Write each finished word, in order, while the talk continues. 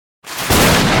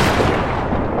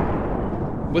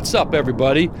What's up,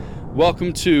 everybody?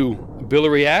 Welcome to Billy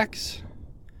Reacts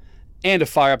and to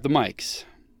Fire Up the Mics.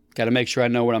 Got to make sure I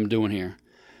know what I'm doing here.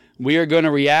 We are going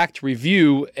to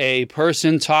review a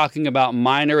person talking about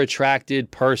minor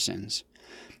attracted persons.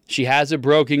 She has it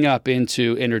broken up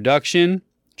into introduction,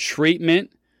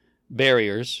 treatment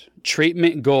barriers,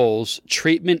 treatment goals,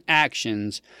 treatment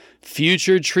actions,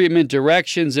 future treatment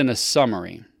directions, and a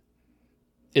summary.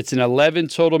 It's an 11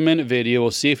 total minute video.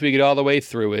 We'll see if we get all the way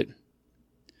through it.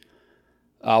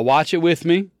 Watch it with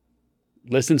me.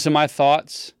 Listen to my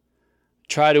thoughts.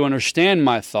 Try to understand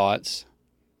my thoughts.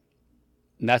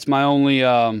 And that's my only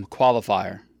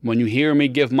qualifier. When you hear me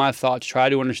give my thoughts, try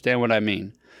to understand what I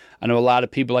mean. I know a lot of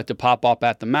people like to pop up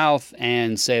at the mouth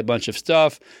and say a bunch of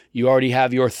stuff. You already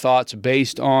have your thoughts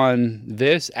based on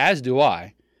this, as do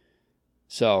I.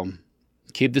 So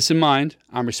keep this in mind.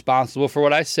 I'm responsible for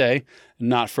what I say,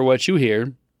 not for what you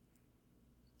hear.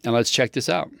 And let's check this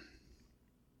out.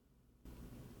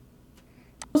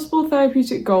 Possible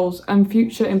therapeutic goals and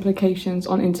future implications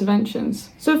on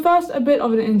interventions. So first, a bit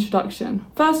of an introduction.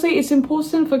 Firstly, it's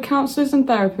important for counsellors and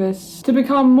therapists to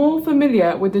become more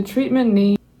familiar with the treatment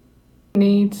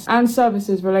needs and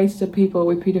services related to people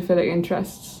with paedophilic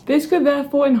interests. This could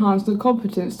therefore enhance the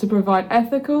competence to provide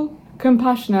ethical,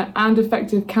 compassionate and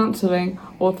effective counselling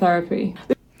or therapy.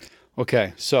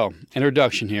 Okay, so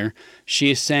introduction here.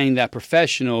 She is saying that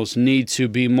professionals need to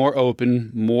be more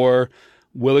open, more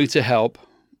willing to help.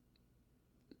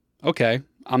 Okay,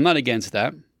 I'm not against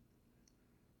that.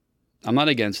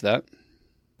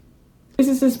 This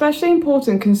is especially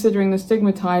important considering the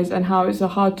stigmatized and how it's a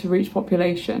hard to reach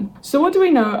population. So what do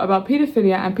we know about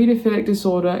paedophilia and paedophilic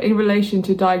disorder in relation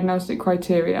to diagnostic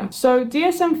criteria? So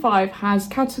DSM-5 has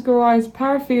categorized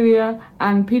paraphilia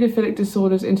and paedophilic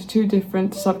disorders into two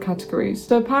different subcategories.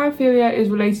 So paraphilia is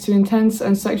related to intense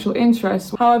and sexual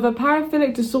interest. However,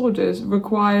 paraphilic disorders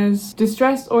requires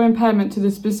distress or impairment to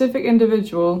the specific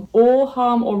individual or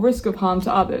harm or risk of harm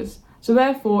to others. So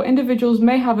therefore, individuals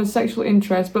may have a sexual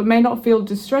interest but may not feel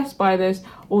distressed by this,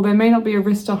 or there may not be a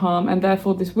risk to harm, and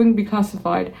therefore this wouldn't be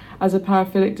classified as a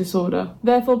paraphilic disorder.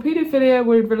 Therefore, paedophilia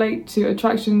would relate to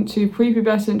attraction to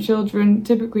prepubescent children,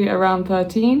 typically around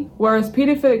 13, whereas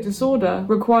paedophilic disorder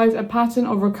requires a pattern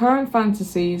of recurrent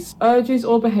fantasies, urges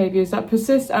or behaviors that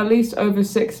persist at least over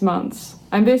 6 months.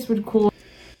 And this would cause...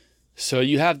 So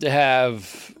you have to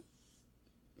have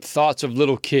thoughts of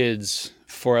little kids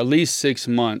for at least 6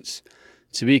 months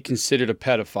to be considered a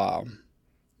pedophile.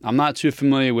 I'm not too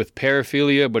familiar with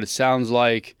paraphilia, but it sounds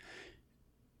like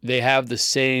they have the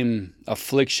same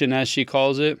affliction, as she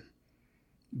calls it,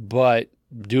 but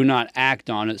do not act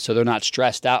on it, so they're not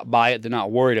stressed out by it. They're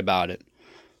not worried about it.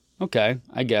 Okay,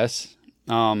 I guess.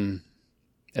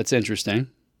 That's interesting.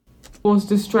 Cause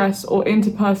distress or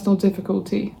interpersonal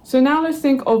difficulty. So now let's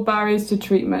think of barriers to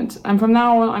treatment, and from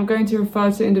now on I'm going to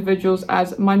refer to individuals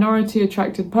as minority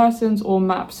attracted persons, or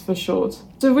MAPS for short.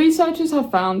 So researchers have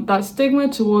found that stigma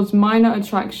towards minor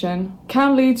attraction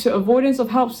can lead to avoidance of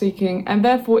help seeking and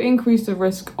therefore increase the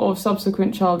risk of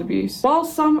subsequent child abuse. While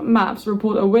some MAPS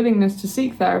report a willingness to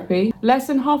seek therapy, less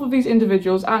than half of these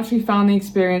individuals actually found the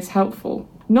experience helpful.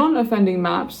 Non-offending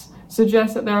MAPS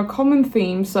suggests that there are common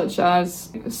themes such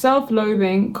as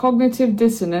self-loathing, cognitive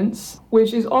dissonance,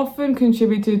 which is often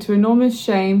contributed to enormous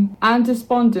shame and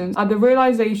despondence at the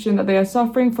realization that they are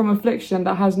suffering from affliction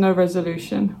that has no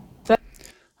resolution.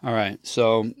 All right,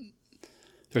 so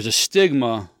there's a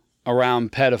stigma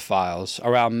around pedophiles,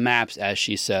 around MAPS, as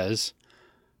she says.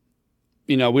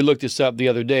 You know, we looked this up the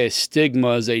other day.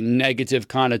 Stigma is a negative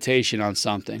connotation on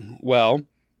something. Well,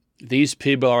 these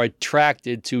people are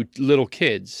attracted to little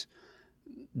kids.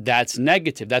 That's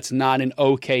negative. That's not an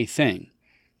okay thing.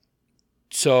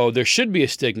 So there should be a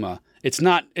stigma. It's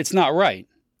not right.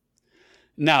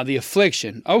 Now, the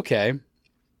affliction. Okay.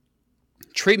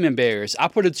 Treatment barriers. I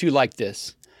put it to you like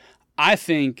this. I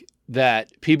think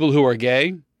that people who are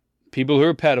gay, people who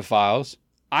are pedophiles,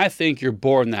 I think you're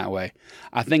born that way.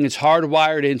 I think it's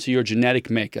hardwired into your genetic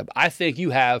makeup. I think you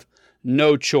have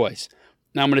no choice.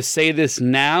 Now, I'm going to say this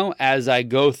now as I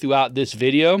go throughout this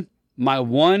video. My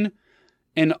one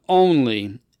and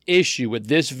only issue with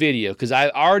this video, because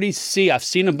I've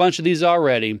seen a bunch of these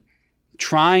already,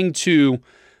 trying to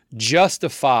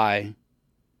justify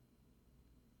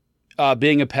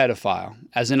being a pedophile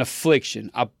as an affliction.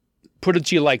 I'll put it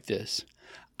to you like this.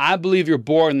 I believe you're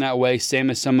born that way, same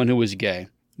as someone who is gay.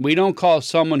 We don't call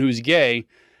someone who's gay,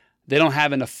 they don't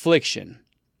have an affliction.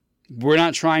 We're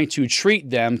not trying to treat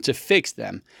them to fix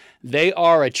them. They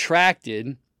are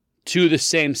attracted to the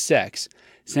same sex.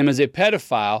 Same as a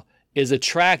pedophile is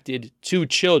attracted to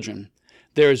children.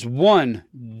 There's one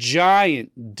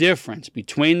giant difference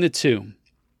between the two.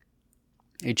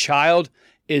 A child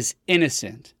is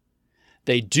innocent.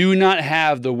 They do not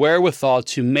have the wherewithal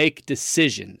to make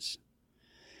decisions.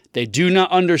 They do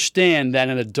not understand that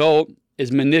an adult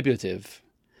is manipulative,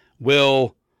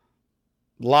 will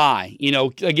lie.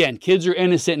 Again, kids are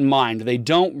innocent in mind. They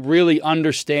don't really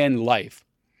understand life.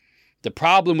 The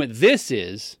problem with this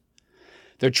is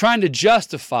they're trying to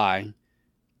justify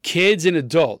kids and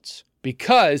adults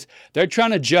because they're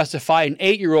trying to justify an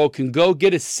 8-year-old can go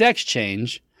get a sex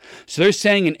change. So they're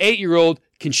saying an 8-year-old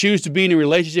can choose to be in a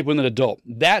relationship with an adult.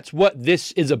 That's what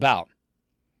this is about.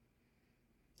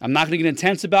 I'm not going to get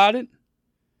intense about it.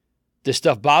 This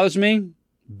stuff bothers me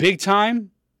big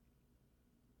time.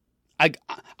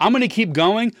 I'm going to keep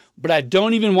going, but I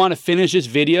don't even want to finish this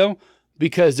video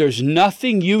because there's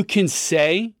nothing you can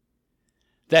say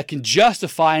that can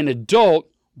justify an adult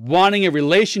wanting a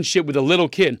relationship with a little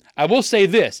kid. I will say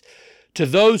this, to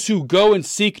those who go and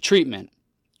seek treatment,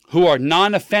 who are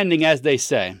non-offending, as they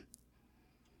say,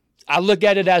 I look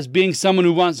at it as being someone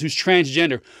who's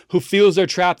transgender, who feels they're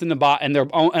trapped in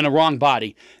a wrong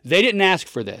body. They didn't ask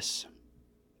for this.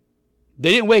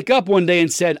 They didn't wake up one day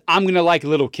and said, I'm going to like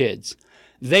little kids.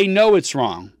 They know it's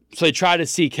wrong, so they try to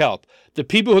seek help. The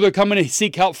people who they're coming to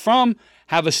seek help from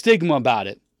have a stigma about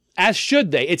it, as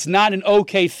should they. It's not an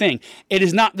okay thing. It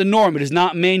is not the norm. It is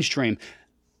not mainstream.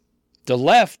 The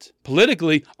left,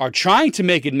 politically, are trying to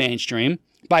make it mainstream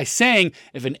by saying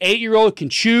if an 8-year-old can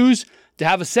choose to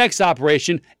have a sex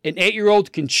operation, an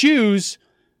 8-year-old can choose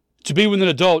to be with an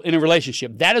adult in a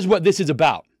relationship. That is what this is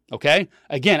about, okay?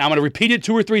 Again, I'm going to repeat it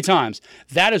 2 or 3 times.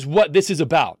 That is what this is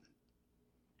about.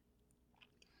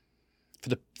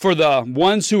 For the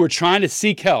ones who are trying to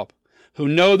seek help, who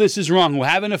know this is wrong, who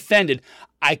haven't offended,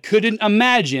 I couldn't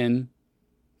imagine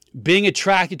being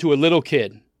attracted to a little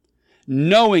kid,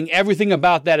 knowing everything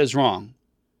about that is wrong.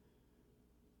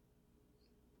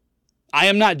 I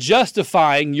am not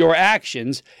justifying your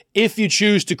actions if you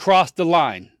choose to cross the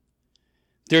line.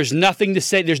 There's nothing to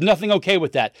say. There's nothing okay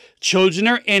with that. Children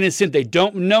are innocent. They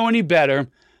don't know any better.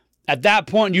 At that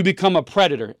point, you become a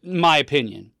predator, in my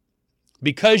opinion,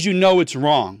 because you know it's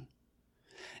wrong.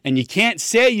 And you can't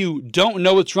say you don't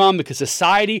know it's wrong because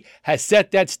society has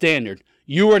set that standard.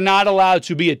 You are not allowed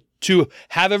to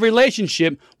have a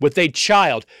relationship with a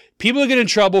child. People get in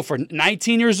trouble for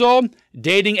 19 years old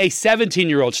dating a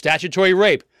 17-year-old, statutory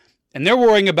rape. And they're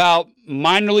worrying about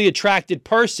minorly attracted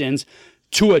persons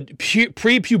to a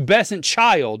prepubescent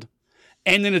child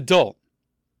and an adult.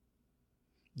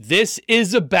 This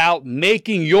is about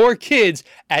making your kids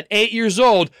at 8 years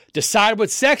old decide what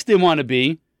sex they want to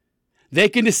be. They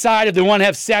can decide if they want to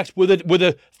have sex with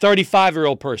a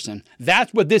 35-year-old person.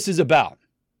 That's what this is about.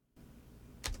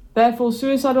 Therefore,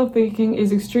 suicidal thinking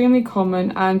is extremely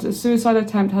common, and a suicide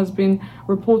attempt has been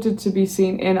reported to be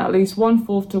seen in at least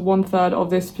 1/4 to 1/3 of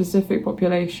this specific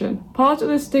population. Part of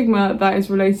the stigma that is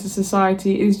related to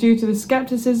society is due to the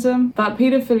skepticism that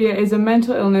paedophilia is a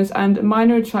mental illness and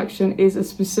minor attraction is a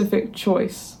specific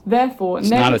choice. Therefore,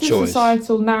 negative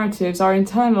societal narratives are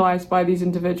internalized by these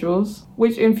individuals,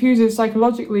 which infuses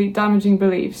psychologically damaging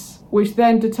beliefs, which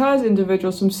then deters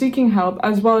individuals from seeking help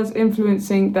as well as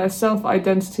influencing their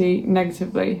self-identity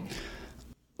negatively.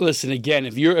 Listen, again,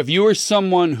 if you are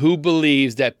someone who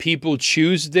believes that people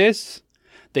choose this,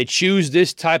 they choose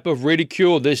this type of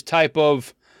ridicule, this type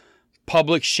of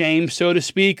public shame, so to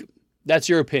speak, that's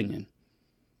your opinion.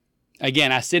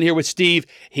 Again, I sit here with Steve.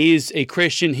 He's a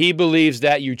Christian. He believes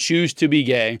that you choose to be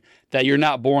gay, that you're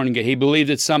not born gay. He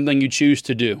believes it's something you choose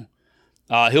to do.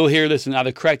 He'll hear this and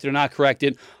either correct it or not correct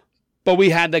it. But we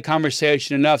had that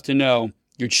conversation enough to know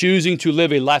you're choosing to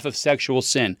live a life of sexual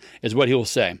sin, is what he'll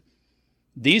say.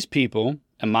 These people,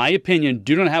 in my opinion,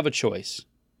 do not have a choice.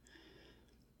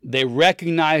 They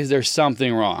recognize there's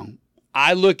something wrong.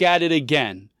 I look at it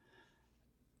again.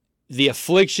 The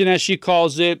affliction, as she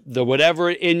calls it, the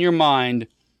whatever in your mind,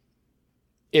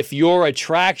 if your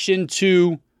attraction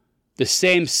to the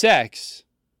same sex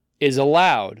is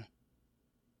allowed,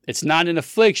 it's not an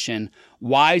affliction.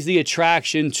 Why is the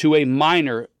attraction to a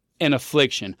minor an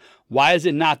affliction? Why is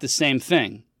it not the same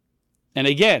thing? And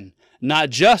again,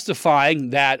 not justifying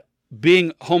that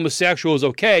being homosexual is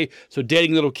okay, so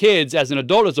dating little kids as an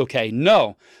adult is okay.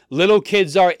 No, little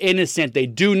kids are innocent. They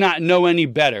do not know any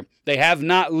better. They have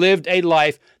not lived a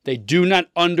life. They do not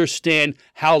understand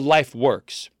how life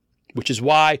works, which is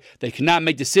why they cannot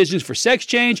make decisions for sex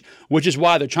change, which is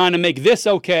why they're trying to make this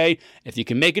okay. If you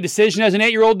can make a decision as an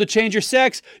 8-year-old to change your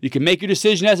sex, you can make your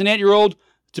decision as an 8-year-old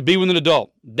to be with an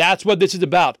adult. That's what this is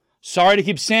about. Sorry to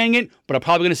keep saying it, but I'm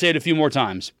probably going to say it a few more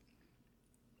times.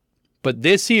 But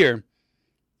this here,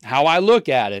 how I look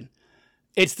at it,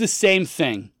 it's the same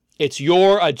thing. It's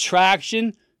your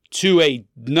attraction to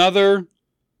another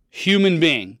human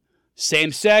being.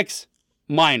 Same sex,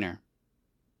 minor.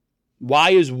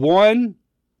 Why is one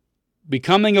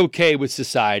becoming okay with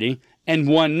society and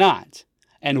one not?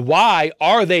 And why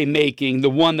are they making the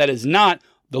one that is not,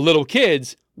 the little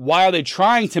kids, why are they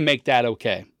trying to make that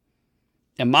okay?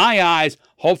 In my eyes,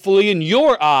 hopefully in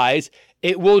your eyes,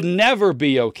 it will never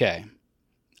be okay.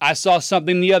 I saw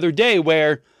something the other day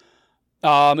where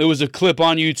it was a clip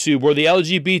on YouTube where the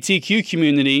LGBTQ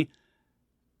community,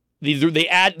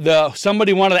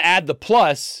 somebody wanted to add the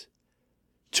plus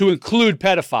to include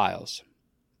pedophiles.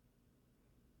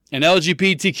 And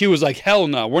LGBTQ was like, hell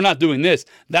no, we're not doing this.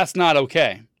 That's not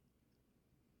okay.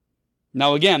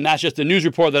 Now, again, that's just a news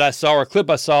report that I saw or a clip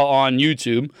I saw on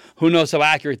YouTube. Who knows how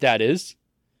accurate that is?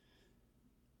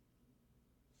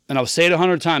 And I'll say it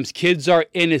 100 times, kids are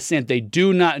innocent. They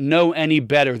do not know any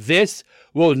better. This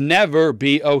will never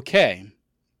be okay.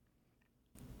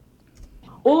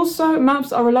 Also,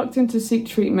 MAPS are reluctant to seek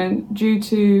treatment due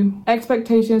to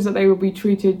expectations that they will be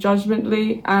treated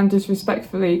judgmentally and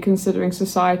disrespectfully considering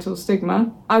societal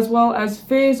stigma, as well as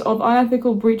fears of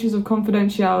unethical breaches of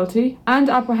confidentiality and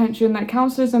apprehension that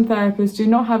counsellors and therapists do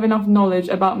not have enough knowledge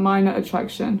about minor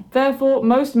attraction. Therefore,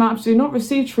 most MAPS do not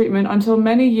receive treatment until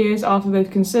many years after they've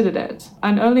considered it,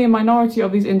 and only a minority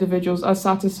of these individuals are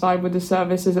satisfied with the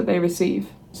services that they receive.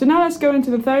 So now let's go into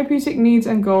the therapeutic needs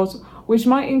and goals which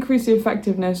might increase the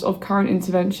effectiveness of current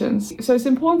interventions. So it's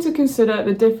important to consider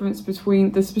the difference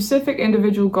between the specific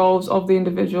individual goals of the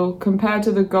individual compared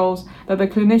to the goals that the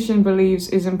clinician believes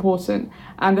is important,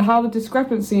 and how the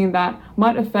discrepancy in that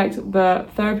might affect the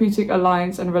therapeutic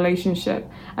alliance and relationship,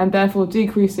 and therefore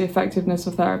decrease the effectiveness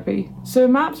of therapy. So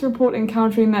MAPS report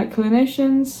encountering that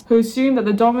clinicians who assume that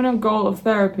the dominant goal of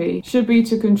therapy should be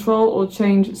to control or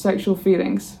change sexual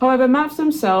feelings. However, MAPS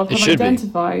themselves have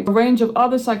identified a range of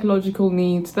other psychological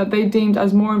needs that they deemed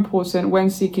as more important when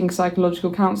seeking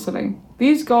psychological counselling.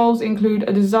 These goals include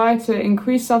a desire to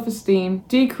increase self-esteem,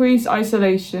 decrease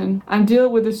isolation, and deal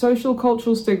with the social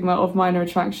cultural stigma of minor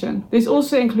attraction. This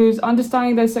also includes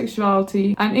understanding their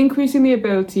sexuality and increasing the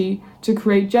ability to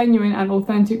create genuine and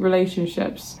authentic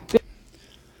relationships.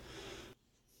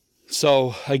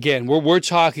 So again, we're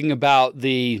talking about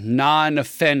the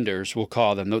non-offenders, we'll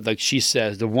call them, like she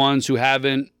says, the ones who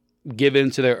haven't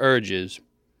given to their urges.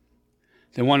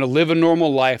 They want to live a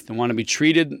normal life. They want to be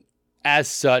treated as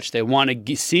such. They want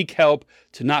to seek help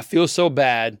to not feel so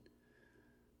bad.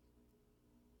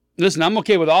 Listen, I'm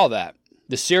okay with all that.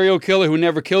 The serial killer who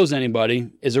never kills anybody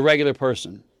is a regular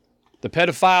person. The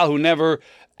pedophile who never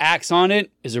acts on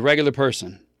it is a regular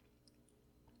person.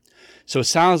 So it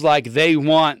sounds like they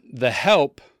want the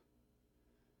help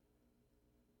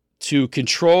to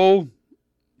control,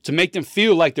 to make them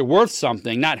feel like they're worth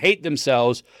something, not hate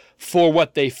themselves for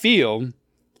what they feel,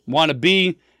 want to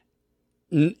be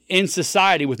in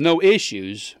society with no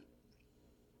issues.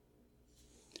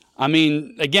 I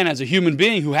mean, again, as a human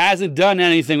being who hasn't done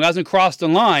anything, who hasn't crossed the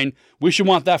line, we should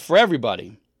want that for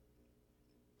everybody.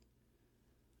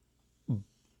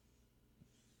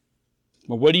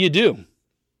 But what do you do?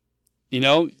 You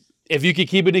know, if you could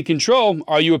keep it in control,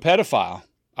 are you a pedophile?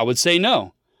 I would say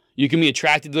no. You can be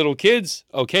attracted to little kids.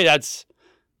 Okay, that's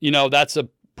a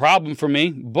problem for me,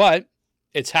 but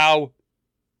it's how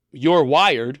you're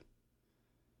wired.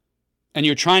 And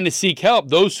you're trying to seek help.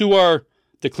 Those who are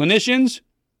the clinicians,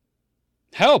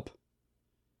 help.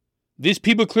 These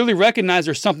people clearly recognize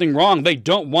there's something wrong. They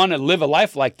don't want to live a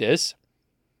life like this.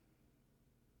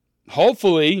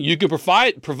 Hopefully, you can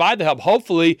provide the help.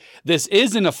 Hopefully, this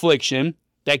is an affliction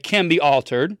that can be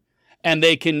altered and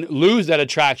they can lose that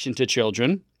attraction to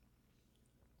children.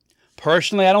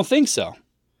 Personally, I don't think so.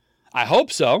 I hope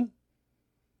so,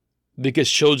 because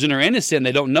children are innocent.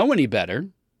 They don't know any better.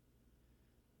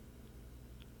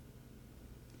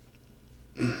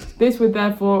 This would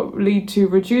therefore lead to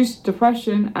reduced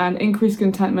depression and increased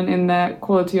contentment in their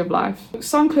quality of life.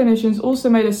 Some clinicians also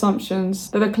made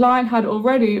assumptions that the client had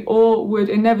already or would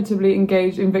inevitably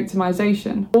engage in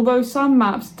victimization. Although some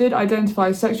MAPS did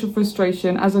identify sexual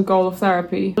frustration as a goal of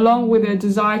therapy, along with a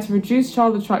desire to reduce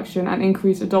child attraction and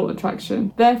increase adult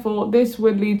attraction. Therefore, this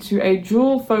would lead to a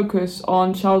dual focus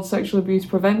on child sexual abuse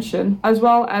prevention, as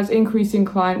well as increasing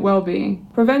client well-being.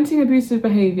 Preventing abusive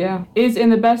behavior is in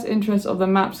the best interest of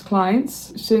the MAPS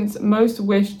clients, since most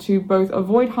wish to both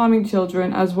avoid harming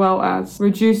children as well as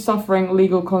reduce suffering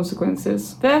legal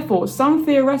consequences. Therefore, some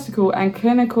theoretical and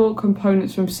clinical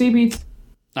components from CBT...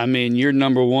 I mean, your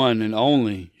number one and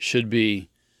only should be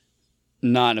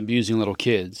not abusing little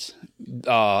kids.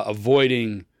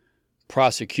 Avoiding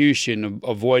prosecution,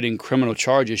 avoiding criminal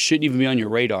charges shouldn't even be on your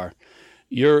radar.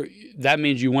 that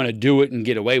means you want to do it and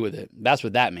get away with it. That's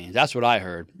what that means. That's what I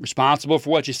heard. Responsible for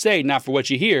what you say, not for what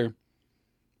you hear.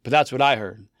 But that's what I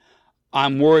heard.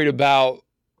 I'm worried about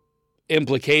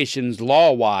implications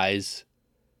law-wise.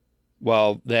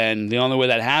 Well, then the only way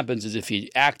that happens is if you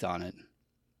act on it.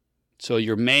 So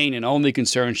your main and only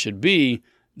concern should be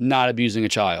not abusing a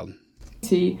child.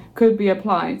 Could be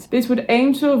applied. This would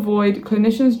aim to avoid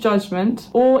clinicians' judgment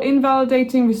or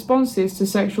invalidating responses to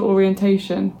sexual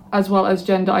orientation, as well as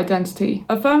gender identity.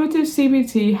 Affirmative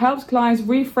CBT helps clients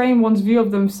reframe one's view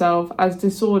of themselves as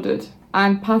disordered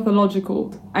and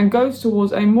pathological, and goes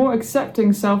towards a more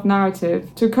accepting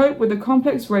self-narrative to cope with the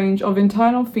complex range of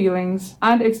internal feelings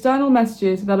and external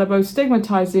messages that are both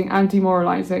stigmatizing and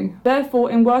demoralizing.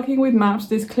 Therefore, in working with MAPS,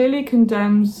 this clearly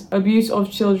condemns abuse of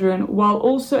children while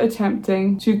also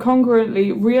attempting to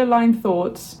congruently realign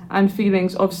thoughts and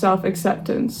feelings of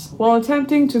self-acceptance. I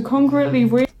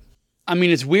mean,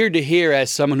 it's weird to hear as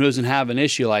someone who doesn't have an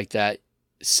issue like that,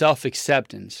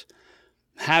 self-acceptance.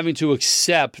 Having to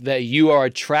accept that you are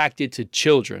attracted to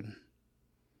children.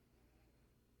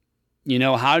 You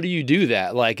know, how do you do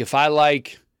that? Like, if I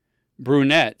like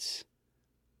brunettes,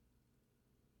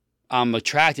 I'm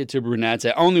attracted to brunettes.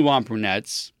 I only want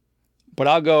brunettes, but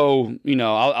I'll go,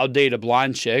 I'll date a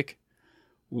blonde chick.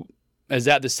 Is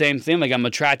that the same thing? Like, I'm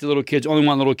attracted to little kids, only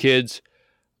want little kids,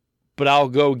 but I'll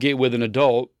go get with an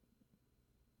adult.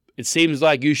 It seems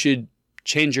like you should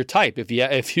change your type if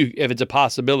it's a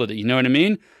possibility. You know what I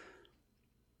mean?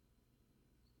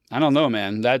 I don't know,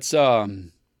 man. That's I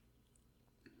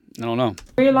don't know.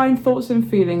 Realign thoughts and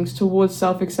feelings towards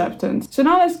self-acceptance. So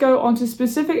now let's go on to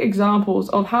specific examples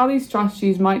of how these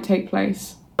strategies might take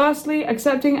place. Firstly,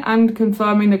 accepting and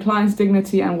confirming the client's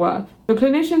dignity and worth. The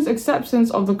clinician's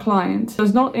acceptance of the client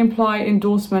does not imply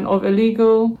endorsement of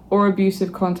illegal or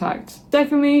abusive contact.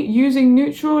 Secondly, using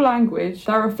neutral language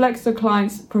that reflects the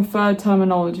client's preferred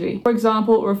terminology. For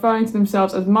example, referring to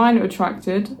themselves as minor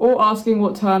attracted or asking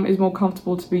what term is more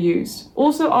comfortable to be used.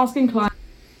 Also asking clients...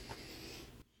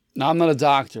 Now, I'm not a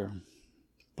doctor,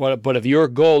 but if your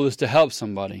goal is to help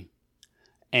somebody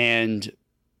and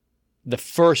the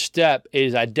first step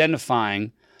is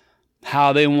identifying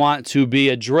how they want to be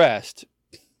addressed,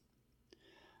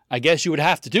 I guess you would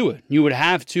have to do it. You would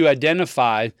have to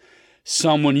identify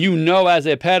someone as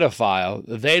a pedophile.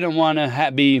 They don't want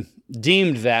to be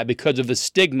deemed that because of the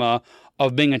stigma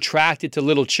of being attracted to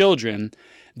little children.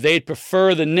 They'd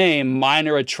prefer the name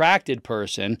minor attracted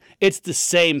person. It's the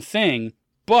same thing,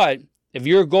 but if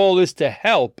your goal is to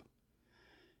help,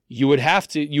 you would have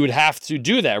to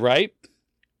do that, right?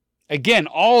 Again,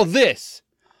 all this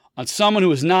on someone who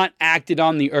has not acted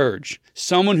on the urge,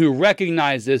 someone who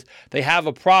recognizes they have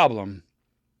a problem.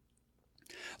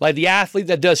 Like the athlete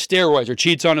that does steroids or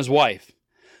cheats on his wife.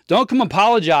 Don't come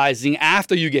apologizing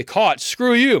after you get caught.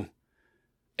 Screw you.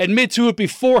 Admit to it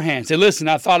beforehand. Say, listen,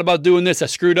 I thought about doing this. I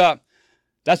screwed up.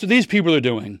 That's what these people are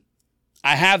doing.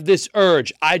 I have this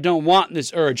urge. I don't want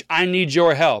this urge. I need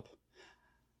your help.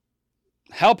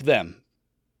 Help them.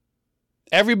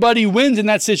 Everybody wins in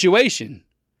that situation.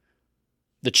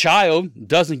 The child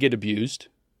doesn't get abused.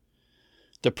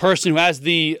 The person who has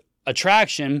the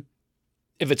attraction,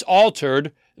 if it's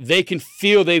altered, they can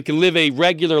feel they can live a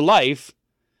regular life.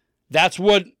 That's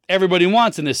what everybody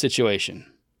wants in this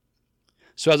situation.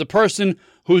 So as a person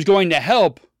who's going to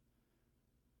help,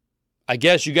 I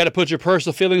guess you got to put your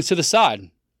personal feelings to the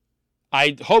side.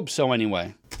 I hope so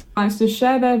anyway. To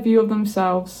share their view of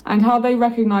themselves and how they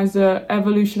recognize the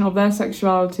evolution of their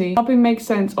sexuality, helping make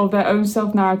sense of their own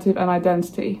self-narrative and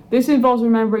identity. This involves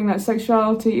remembering that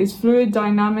sexuality is fluid,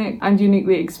 dynamic, and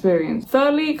uniquely experienced.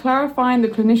 Thirdly, clarifying the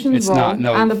clinician's role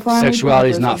and the primary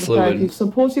sexuality is not fluid. Therapy,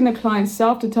 supporting the client's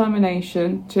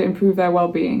self-determination to improve their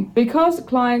well-being. Because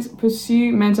clients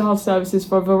pursue mental health services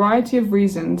for a variety of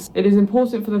reasons, it is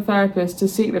important for the therapist to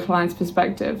seek the client's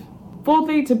perspective.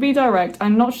 Fourthly, to be direct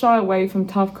and not shy away from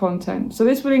tough content. So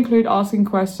this would include asking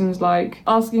questions like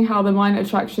asking how the minor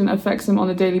attraction affects them on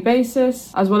a daily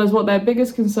basis, as well as what their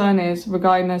biggest concern is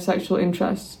regarding their sexual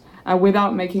interests, and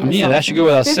without making assumptions. Yeah, that should go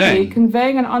without saying.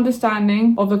 Conveying an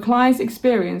understanding of the client's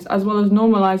experience as well as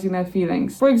normalizing their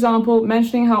feelings. For example,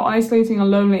 mentioning how isolating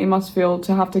and lonely it must feel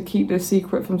to have to keep this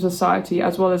secret from society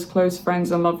as well as close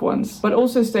friends and loved ones, but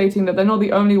also stating that they're not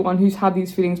the only one who's had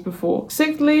these feelings before.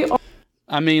 Sixthly,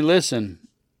 I mean, listen,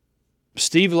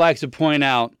 Steve likes to point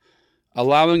out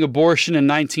allowing abortion in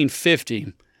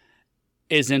 1950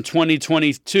 is in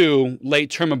 2022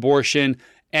 late-term abortion,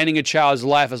 ending a child's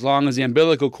life as long as the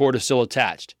umbilical cord is still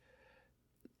attached.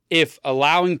 If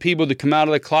allowing people to come out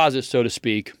of the closet, so to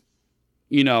speak,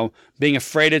 being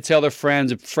afraid to tell their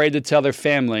friends, afraid to tell their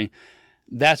family,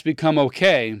 that's become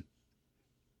okay,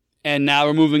 And now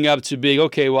we're moving up to being,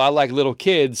 okay, well, I like little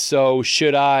kids, so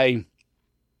should I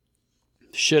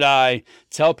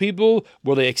tell people?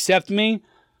 Will they accept me?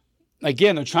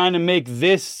 Again, they're trying to make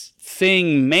this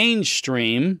thing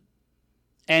mainstream,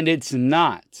 and it's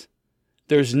not.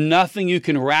 There's nothing you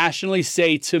can rationally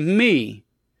say to me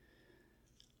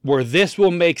where this will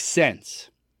make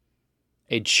sense.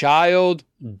 A child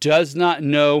does not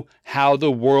know how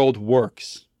the world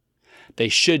works. They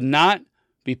should not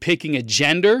be picking a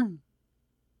gender.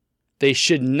 They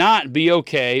should not be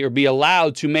okay or be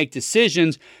allowed to make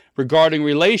decisions regarding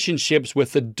relationships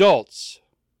with adults.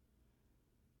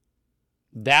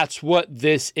 That's what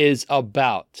this is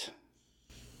about.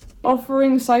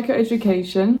 Offering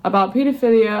psychoeducation about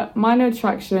paedophilia, minor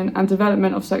attraction, and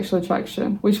development of sexual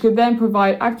attraction, which could then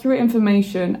provide accurate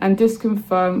information and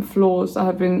disconfirm flaws that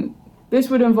have been. This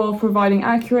would involve providing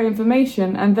accurate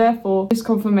information and therefore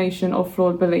disconfirmation of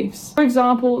flawed beliefs. For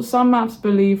example, some maps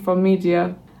believe from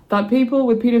media that people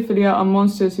with paedophilia are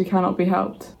monsters who cannot be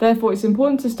helped. Therefore, it's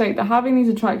important to state that having these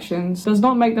attractions does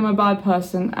not make them a bad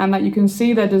person, and that you can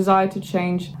see their desire to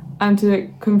change and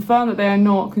to confirm that they are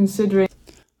not considering.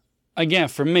 Again,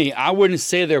 for me, I wouldn't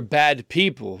say they're bad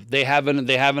people. They have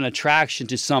an attraction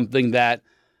to something that,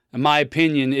 in my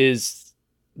opinion, is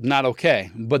not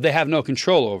okay, but they have no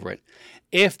control over it.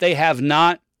 If they have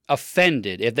not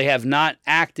offended, if they have not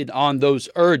acted on those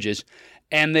urges,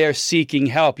 and they're seeking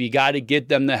help, you got to get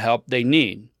them the help they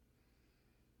need.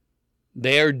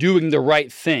 They are doing the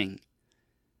right thing.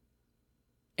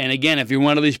 And again, if you're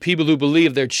one of these people who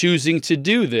believe they're choosing to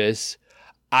do this,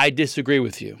 I disagree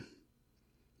with you.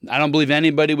 I don't believe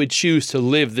anybody would choose to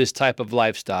live this type of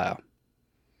lifestyle.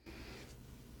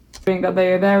 That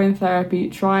they are there in therapy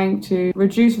trying to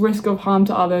reduce risk of harm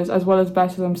to others as well as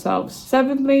better themselves.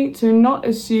 Seventhly, to not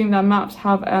assume that MAPS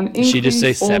have an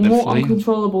increased or more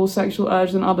uncontrollable sexual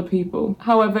urge than other people.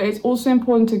 However, it's also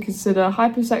important to consider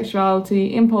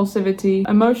hypersexuality, impulsivity,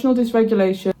 emotional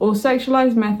dysregulation, or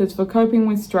sexualized methods for coping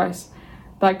with stress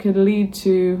that could lead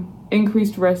to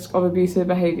increased risk of abusive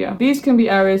behavior. These can be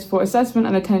areas for assessment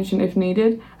and attention if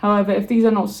needed. However, if these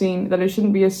are not seen, then it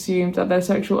shouldn't be assumed that their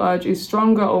sexual urge is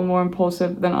stronger or more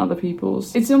impulsive than other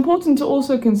people's. It's important to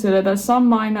also consider that some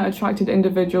minor attracted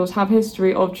individuals have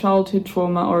history of childhood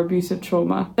trauma or abusive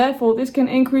trauma. Therefore, this can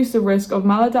increase the risk of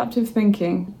maladaptive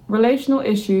thinking, relational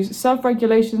issues,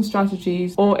 self-regulation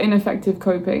strategies, or ineffective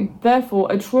coping.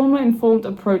 Therefore, a trauma-informed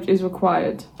approach is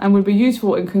required and would be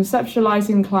useful in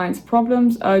conceptualizing clients'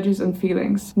 problems, urges, and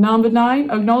feelings. Number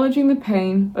 9, acknowledging the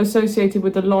pain associated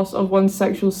with the loss of one's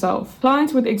sexual self.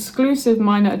 Clients with exclusive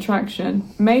minor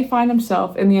attraction may find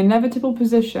themselves in the inevitable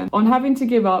position on having to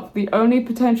give up the only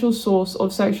potential source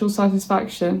of sexual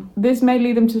satisfaction. This may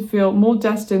lead them to feel more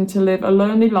destined to live a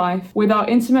lonely life without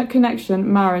intimate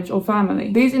connection, marriage, or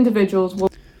family. These individuals will.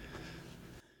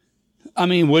 I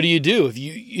mean, what do you do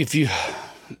if you?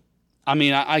 I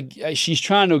mean, she's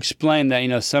trying to explain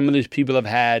that some of these people have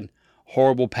had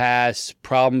horrible pasts,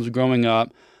 problems growing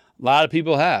up. A lot of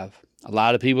people have. A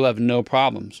lot of people have no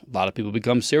problems. A lot of people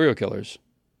become serial killers.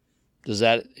 Does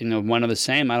that, one of the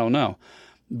same? I don't know.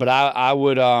 But I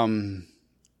would, I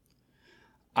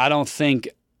don't think,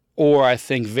 or I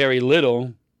think very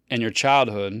little in your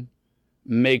childhood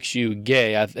makes you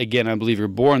gay. I believe you're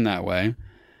born that way.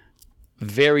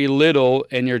 Very little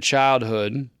in your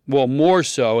childhood, well, more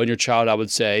so in your childhood, I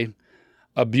would say,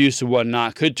 abuse and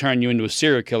whatnot could turn you into a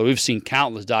serial killer. We've seen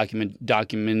countless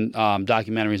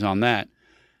documentaries on that.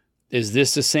 Is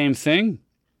this the same thing?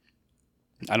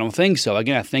 I don't think so.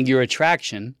 Again, I think your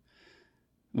attraction,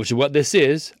 which is what this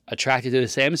is, attracted to the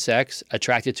same sex,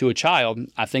 attracted to a child,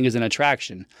 I think is an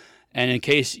attraction. And in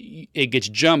case it gets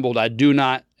jumbled, I do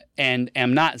not and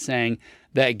am not saying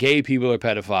that gay people are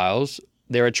pedophiles.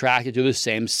 They're attracted to the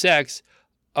same sex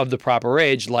of the proper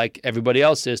age like everybody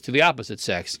else is to the opposite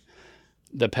sex.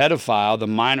 The pedophile, the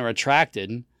minor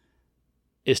attracted,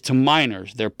 is to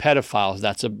minors. They're pedophiles.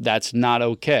 That's not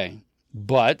okay.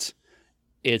 But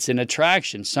it's an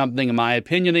attraction, something, in my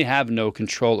opinion, they have no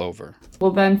control over.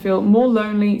 Will then feel more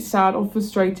lonely, sad, or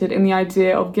frustrated in the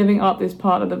idea of giving up this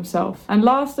part of themselves. And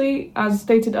lastly, as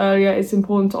stated earlier, it's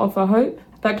important to offer hope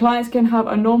that clients can have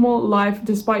a normal life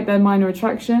despite their minor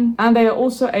attraction, and they are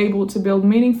also able to build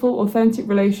meaningful, authentic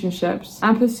relationships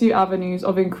and pursue avenues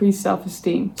of increased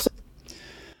self-esteem.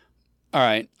 All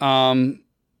right.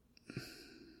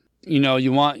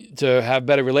 You want to have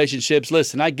better relationships.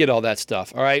 Listen, I get all that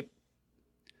stuff. All right.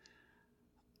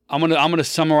 I'm gonna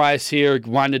summarize here,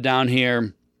 wind it down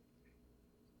here.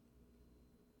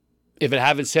 If I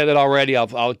haven't said it already,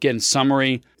 I'll get in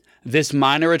summary. This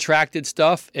minor attracted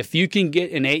stuff, if you can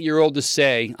get an 8-year-old to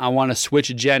say, I want to switch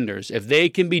genders, if they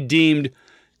can be deemed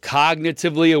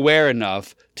cognitively aware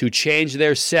enough to change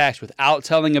their sex without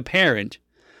telling a parent,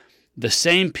 the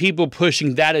same people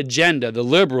pushing that agenda, the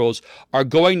liberals, are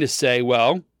going to say,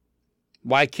 well,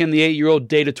 why can the 8-year-old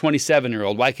date a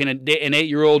 27-year-old? Why can an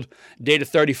 8-year-old date a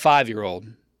 35-year-old?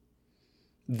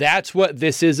 That's what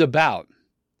this is about.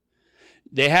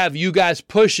 They have you guys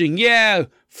pushing, yeah,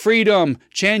 freedom,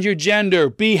 change your gender,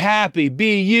 be happy,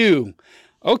 be you.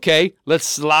 Okay, let's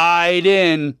slide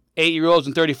in 8-year-olds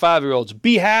and 35-year-olds.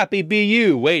 Be happy, be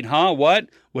you. Wait, huh? What?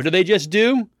 What did they just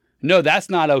do? No, that's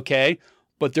not okay.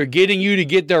 But they're getting you to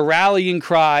get their rallying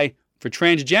cry for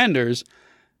transgenders.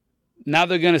 Now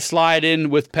they're going to slide in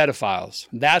with pedophiles.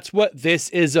 That's what this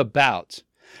is about.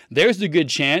 There's the good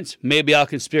chance, maybe I'll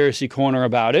conspiracy corner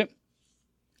about it.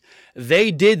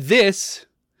 They did this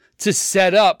to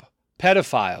set up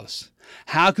pedophiles.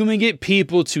 How can we get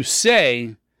people to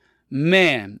say,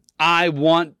 man, I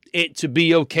want it to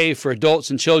be okay for adults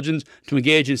and children to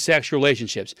engage in sexual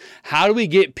relationships? How do we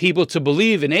get people to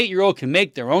believe an 8-year-old can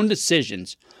make their own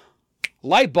decisions?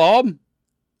 Light bulb.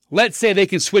 Let's say they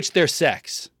can switch their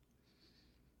sex.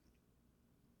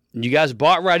 You guys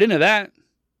bought right into that.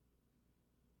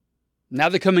 Now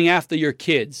they're coming after your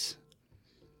kids.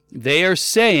 They are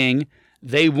saying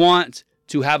they want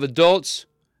to have adults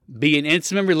be in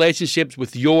intimate relationships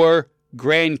with your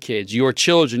grandkids, your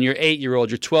children, your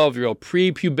 8-year-old, your 12-year-old,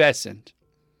 prepubescent.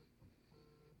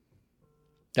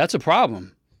 That's a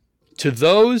problem. To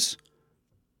those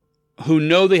who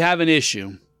know they have an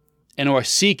issue and are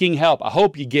seeking help, I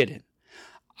hope you get it.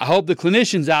 I hope the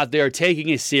clinicians out there are taking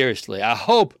it seriously. I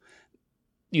hope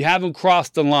you haven't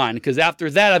crossed the line, because after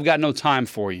that, I've got no time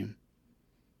for you.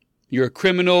 You're a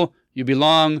criminal. You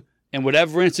belong in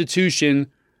whatever institution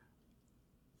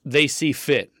they see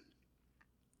fit.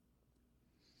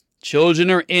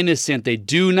 Children are innocent. They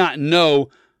do not know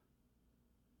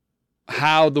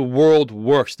how the world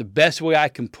works, the best way I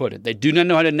can put it. They do not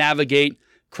know how to navigate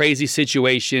crazy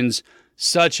situations,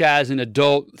 such as an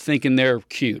adult thinking they're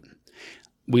cute.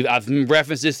 I've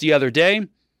referenced this the other day.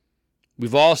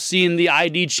 We've all seen the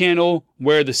ID channel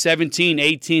where the 15,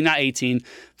 16,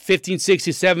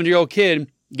 17-year-old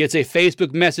kid gets a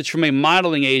Facebook message from a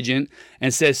modeling agent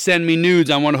and says, send me nudes,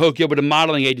 I want to hook you up with a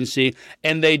modeling agency.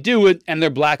 And they do it, and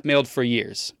they're blackmailed for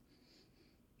years.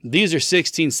 These are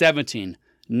 16, 17,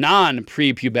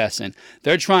 non-prepubescent.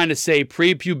 They're trying to say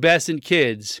prepubescent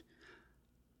kids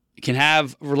can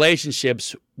have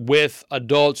relationships with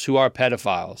adults who are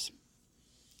pedophiles.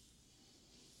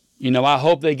 You know, I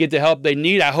hope they get the help they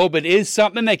need. I hope it is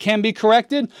something that can be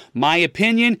corrected. My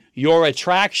opinion, your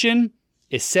attraction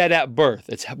is set at birth.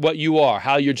 It's what you are,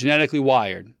 how you're genetically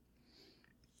wired.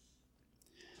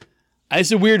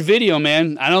 It's a weird video,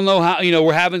 man. I don't know how,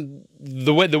 we're having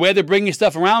the way they're bringing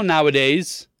stuff around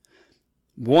nowadays.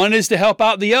 One is to help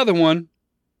out the other one.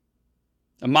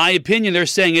 In my opinion, they're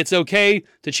saying it's okay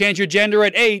to change your gender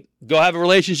at 8. Go have a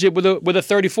relationship with a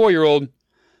 34-year-old.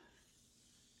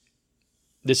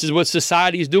 This is what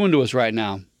society is doing to us right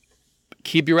now.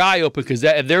 Keep your eye open, because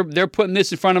if they're putting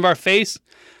this in front of our face,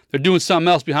 they're doing something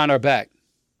else behind our back.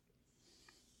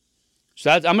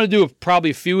 So I'm going to do probably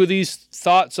a few of these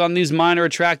thoughts on these minor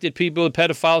attracted people, the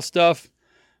pedophile stuff.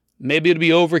 Maybe it'll be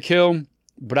overkill,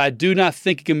 but I do not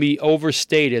think it can be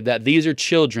overstated that these are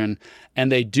children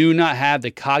and they do not have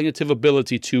the cognitive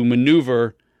ability to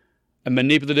maneuver a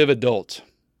manipulative adult.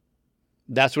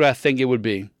 That's what I think it would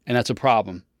be, and that's a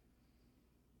problem.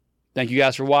 Thank you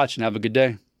guys for watching. Have a good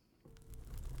day.